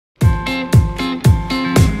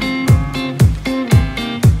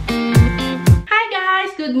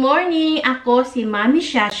morning! Ako si Mami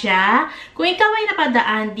ShaSha. Kung ikaw ay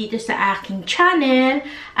napadaan dito sa aking channel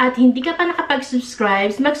at hindi ka pa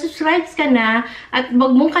nakapag-subscribe, mag-subscribe ka na at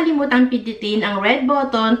huwag mong kalimutang pindutin ang red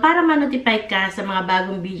button para ma-notify ka sa mga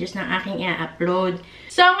bagong videos ng aking i-upload.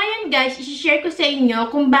 So, ngayon guys, isi-share ko sa inyo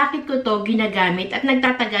kung bakit ko to ginagamit at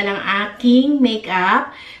nagtatagal ang aking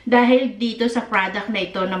makeup dahil dito sa product na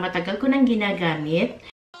ito na matagal ko nang ginagamit.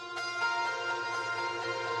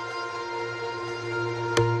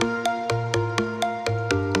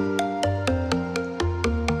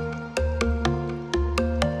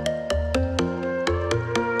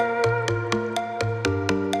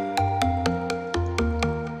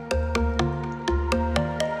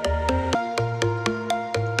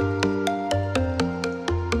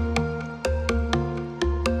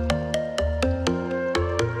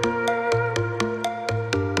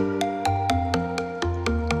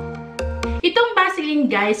 Itong Vaseline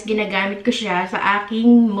guys, ginagamit ko siya sa aking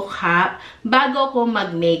mukha bago ako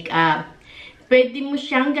mag-makeup. Pwede mo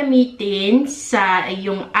siyang gamitin sa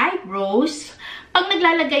iyong eyebrows. Pag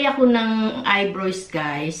naglalagay ako ng eyebrows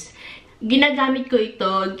guys, ginagamit ko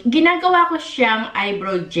ito. Ginagawa ko siyang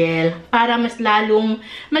eyebrow gel para mas lalong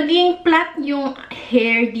maging flat yung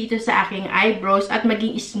hair dito sa aking eyebrows at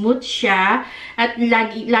maging smooth siya at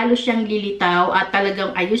lalo siyang lilitaw at talagang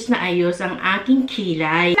ayos na ayos ang aking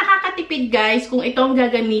kilay. Nakakatipid guys kung ito ang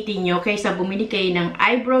gagamitin nyo kaysa bumili kayo ng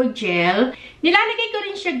eyebrow gel. Nilalagay ko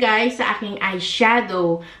rin siya guys sa aking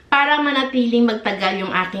eyeshadow para manatiling magtagal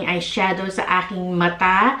yung aking eyeshadow sa aking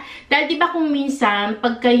mata. Dahil diba kung minsan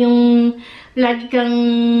pagka yung lagi kang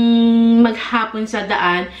maghapon sa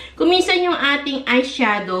daan, kung minsan yung ating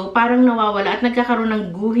eyeshadow parang nawawala at nagkakaroon ng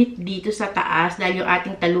guhit dito sa taas dahil yung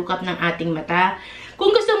ating talukap ng ating mata.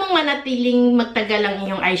 Kung gusto mong manatiling magtagal ang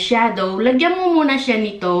iyong eyeshadow, lagyan mo muna siya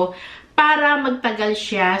nito para magtagal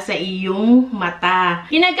siya sa iyong mata.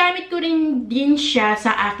 Ginagamit ko rin din siya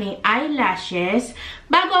sa aking eyelashes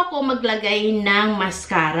bago ako maglagay ng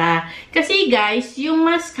mascara. Kasi guys, yung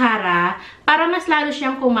mascara, para mas lalo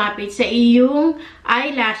siyang kumapit sa iyong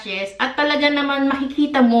eyelashes at talaga naman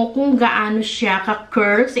makikita mo kung gaano siya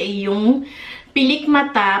ka-curl sa iyong pilik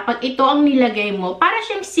mata pag ito ang nilagay mo. Para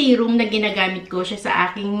siyang serum na ginagamit ko siya sa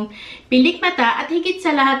aking pilik mata at higit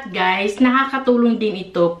sa lahat guys, nakakatulong din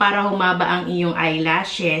ito para humaba ang iyong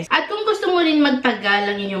eyelashes. At kung gusto mo rin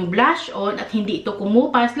magtagal ang iyong blush on at hindi ito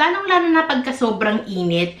kumupas, lalong-lalo na pagka sobrang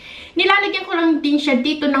init, nilalagyan ko lang din siya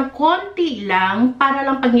dito ng konti lang para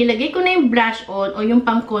lang pag nilagay ko na yung blush on o yung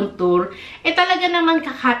pang contour, talaga naman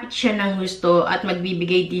kakapit siya ng gusto at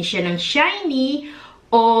magbibigay din siya ng shiny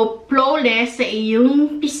o flawless sa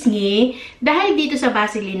iyong pisngi dahil dito sa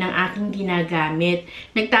Vaseline ng aking ginagamit.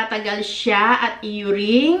 Nagtatagal siya at iyo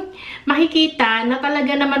ring makikita na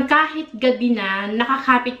talaga naman kahit gabi na,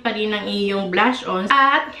 nakakapit pa rin ang iyong blush on.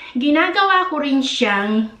 At ginagawa ko rin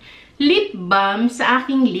siyang lip balm sa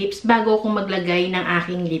aking lips bago ako maglagay ng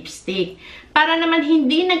aking lipstick. Para naman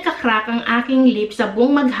hindi nagka-crack ang aking lips sa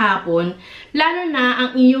buong maghapon, lalo na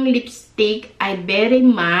ang iyong lipstick ay very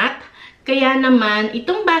matte. Kaya naman,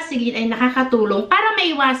 itong Vaseline ay nakakatulong para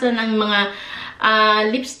maiwasan ang mga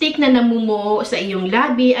lipstick na namumuo sa iyong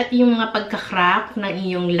labi at yung mga pagka-crack ng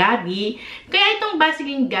iyong labi. Kaya itong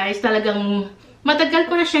Vaseline guys, talagang matagal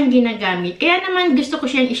ko na siyang ginagamit. Kaya naman gusto ko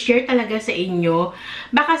siyang i-share talaga sa inyo.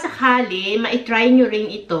 Baka sakali, ma-try nyo rin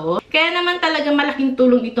ito. Kaya naman talaga malaking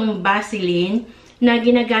tulong itong Vaseline na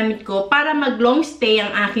ginagamit ko para mag-long stay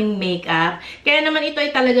ang aking makeup. Kaya naman ito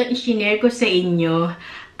ay talagang i-share ko sa inyo.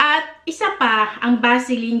 At isa pa, ang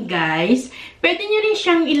Vaseline guys, pwede nyo rin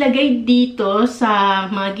siyang ilagay dito sa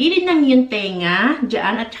mga gilid ng iyong tenga,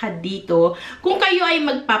 dyan at saka dito, kung kayo ay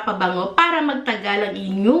magpapabango para magtagal ang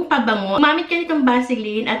inyong pabango. Umamit ka nitong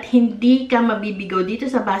Vaseline at hindi ka mabibigo dito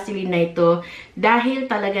sa Vaseline na ito dahil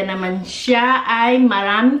talaga naman siya ay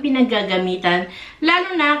maraming pinagagamitan,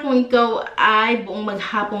 lalo na kung ikaw ay buong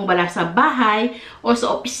maghapong wala sa bahay o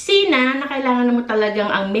sa opisina na kailangan mo talagang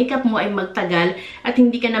ang makeup mo ay magtagal at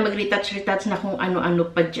hindi ka na mag-retouch na kung ano-ano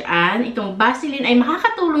pa dyan. Itong Vaseline ay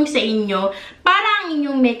makakatulong sa inyo para ang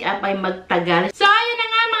inyong makeup ay magtagal. So, ayun na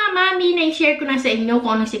nga mga mami, na-share ko na sa inyo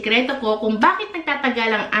kung anong sikreto ko kung bakit nagtatagal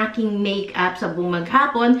ang aking makeup sa buong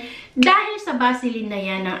maghapon dahil sa Vaseline na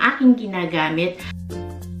yan ang aking ginagamit.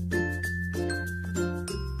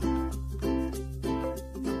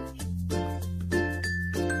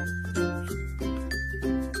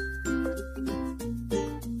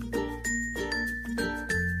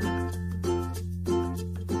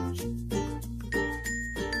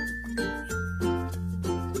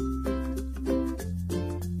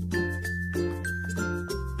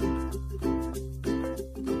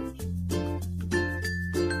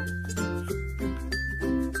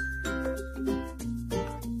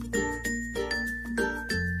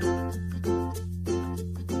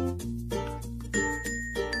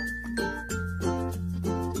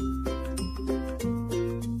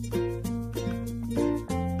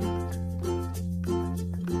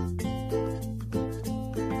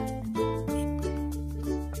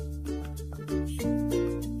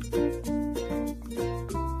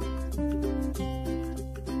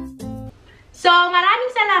 So,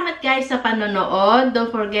 maraming salamat guys sa panonood.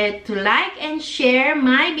 Don't forget to like and share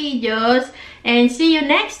my videos. And see you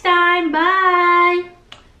next time. Bye!